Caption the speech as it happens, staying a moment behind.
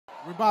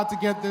We're about to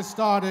get this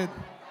started.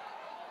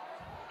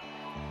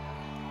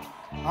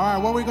 All right,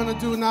 what we're gonna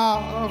do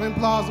now, Irving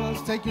Plaza,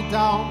 is take you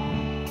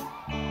down,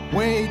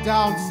 way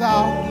down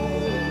south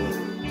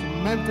to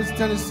Memphis,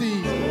 Tennessee.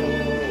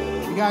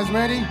 You guys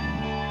ready?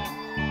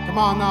 Come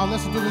on now,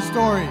 listen to the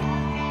story.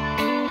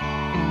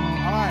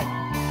 All right.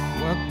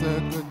 Worked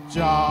a good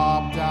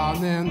job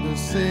down in the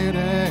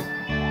city,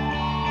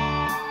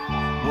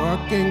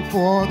 working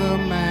for the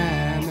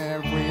man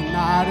every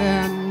night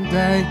and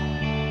day.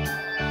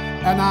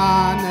 And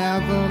I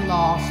never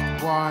lost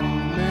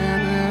 1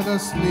 minute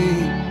of sleep,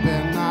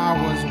 and I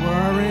was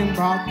worrying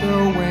about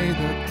the way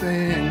that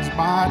things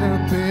might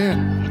have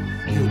been.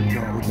 You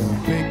know the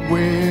big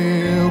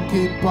wheel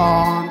keep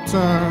on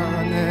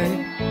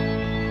turning,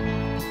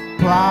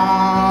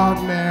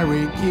 Proud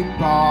Mary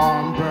keep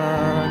on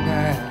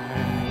burning,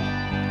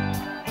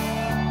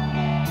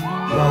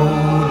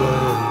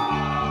 rolling,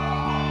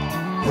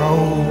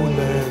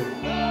 rolling.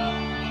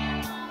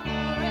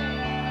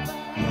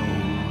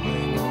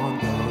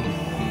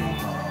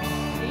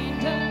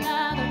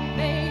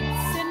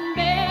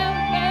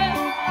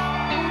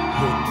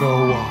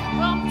 Go on.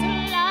 From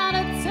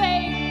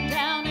Tulane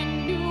down in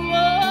New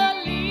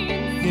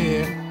Orleans.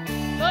 Yeah.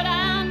 But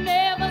I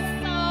never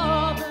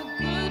saw the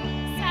good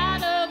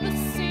side of the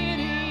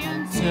city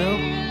until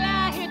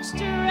I hitched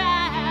a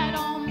ride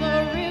on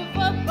the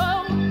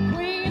riverboat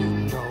Queen. You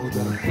know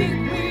the big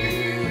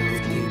wheels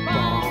keep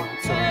on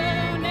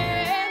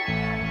turning,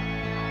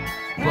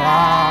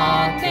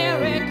 Proud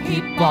Mary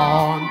keep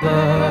on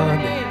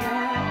burning,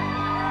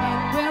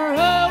 and we're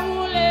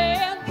rolling,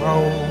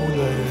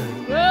 rolling.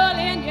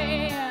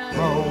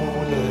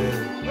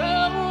 Rolling,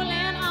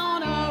 rolling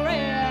on a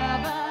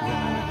river.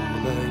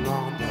 Rolling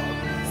on the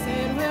river.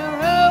 Said we're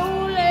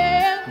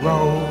rolling,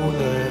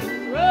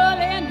 rolling,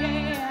 rolling,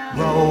 yeah.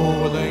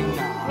 Rolling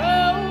now.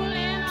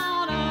 Rolling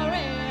on a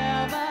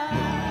river.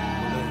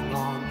 Rolling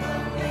on the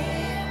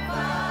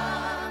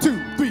river. 2,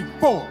 3,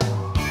 4.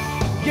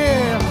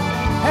 Yeah.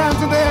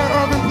 Hands in the air,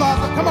 Irving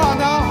Plaza. Come on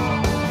now.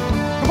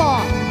 Come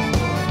on.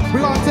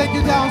 We're gonna take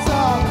you down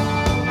south.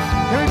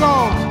 Here we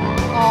go.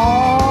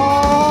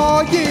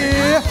 Oh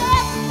yeah.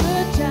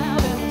 Good job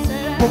in the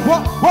city.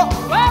 What? Work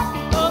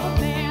for the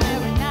man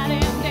every night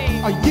and day.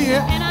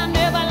 Yeah. And I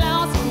never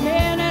lost a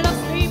minute of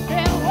sleep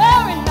and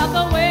worrying about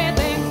the way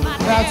things might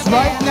That's be.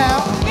 right now.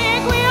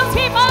 Big wheels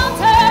keep on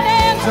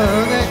turning.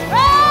 Turning.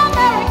 Proud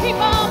Mary keep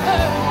on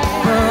burning.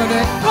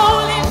 Burning.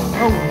 Rolling,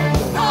 Rolling.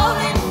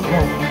 rolling,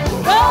 Rolling.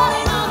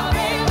 rolling on a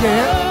river.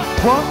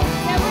 Yeah. What?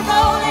 Yeah, we're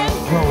rolling,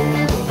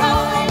 Rolling.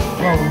 rolling,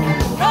 Rolling.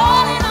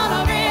 rolling on a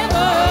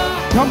river.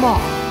 Come on.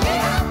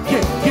 Yeah.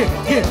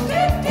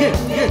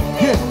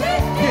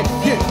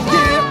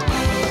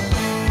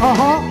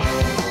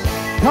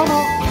 Come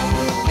on.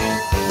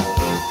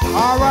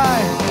 All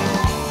right.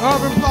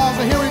 Irving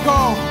Plaza, here we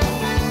go.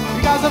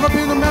 You guys ever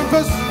been to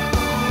Memphis?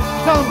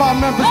 Tell them about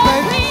Memphis, baby.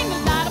 I've seen a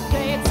lot of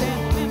places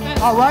in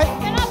Memphis. All right.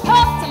 And I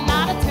pumped a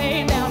lot of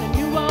tame down in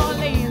New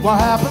Orleans. What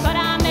happened? But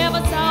I never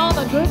saw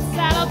the good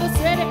side of the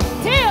city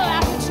till I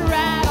hitched a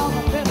ride on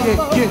the river.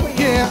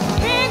 Yeah.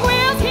 Big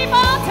wheels keep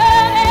on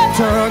turning.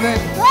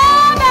 Turning.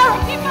 Proud Mary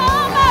keep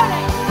on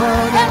burning.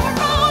 Burning. And we're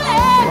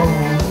rolling,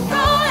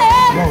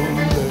 rolling,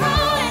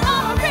 rolling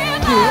on a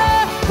river.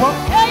 Yeah. What?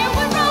 Tell you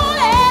we're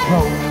rolling,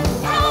 Rolling.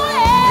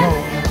 rolling,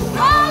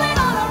 rolling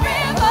on a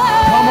river.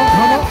 Come on.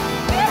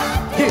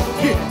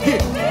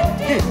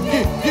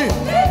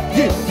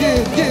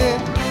 Yeah.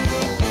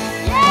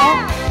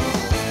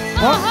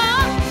 What?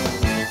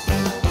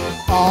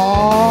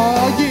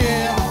 Oh,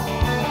 yeah.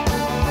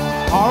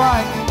 All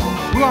right.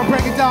 We're going to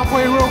break it down for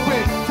you real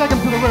quick. Take them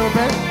to the river,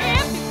 baby.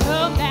 If you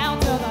come down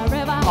to the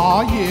river,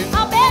 Oh, yeah. I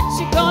bet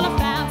you're gonna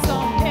find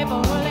some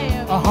people who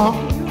live.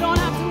 You don't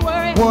have to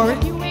worry. Worry.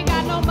 You ain't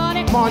got no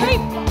money. Money.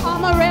 Keep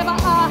on the river or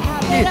have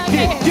it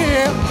again.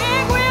 Yeah.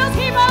 Big wheels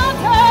keep on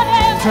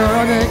turning.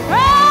 Turning.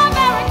 Proud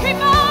Mary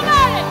keep on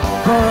burning.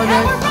 Burning.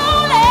 And we're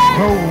rolling,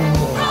 Rolling.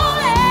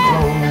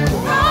 rolling,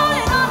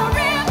 rolling on the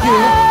river.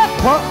 Yeah.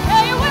 What?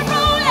 Tell you we're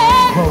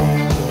rolling,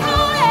 Rolling.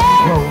 rolling,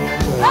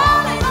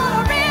 rolling on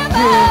the river.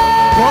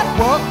 Yeah. What?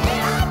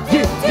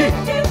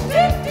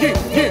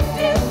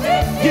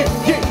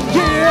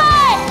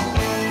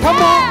 Come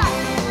on.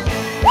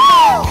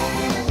 Woo!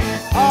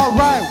 All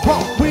right, what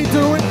we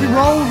doing? We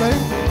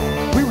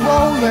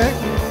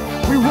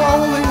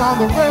rolling on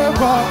the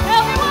river.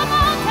 Tell me one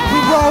more time. We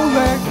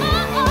rolling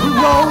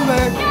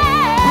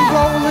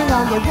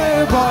on the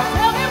river.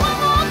 Tell me one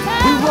more time.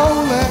 We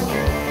rolling on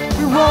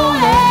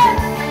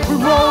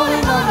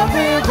the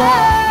river.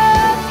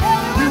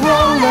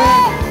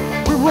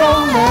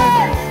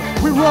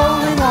 We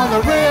rolling on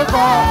the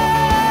river.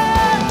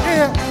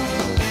 Yeah.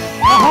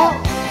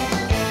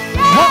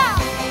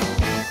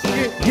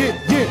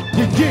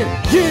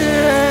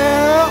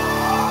 Yeah.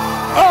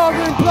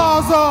 Irving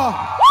Plaza.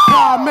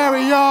 Proud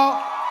Mary, y'all.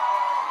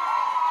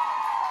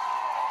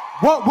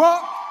 What?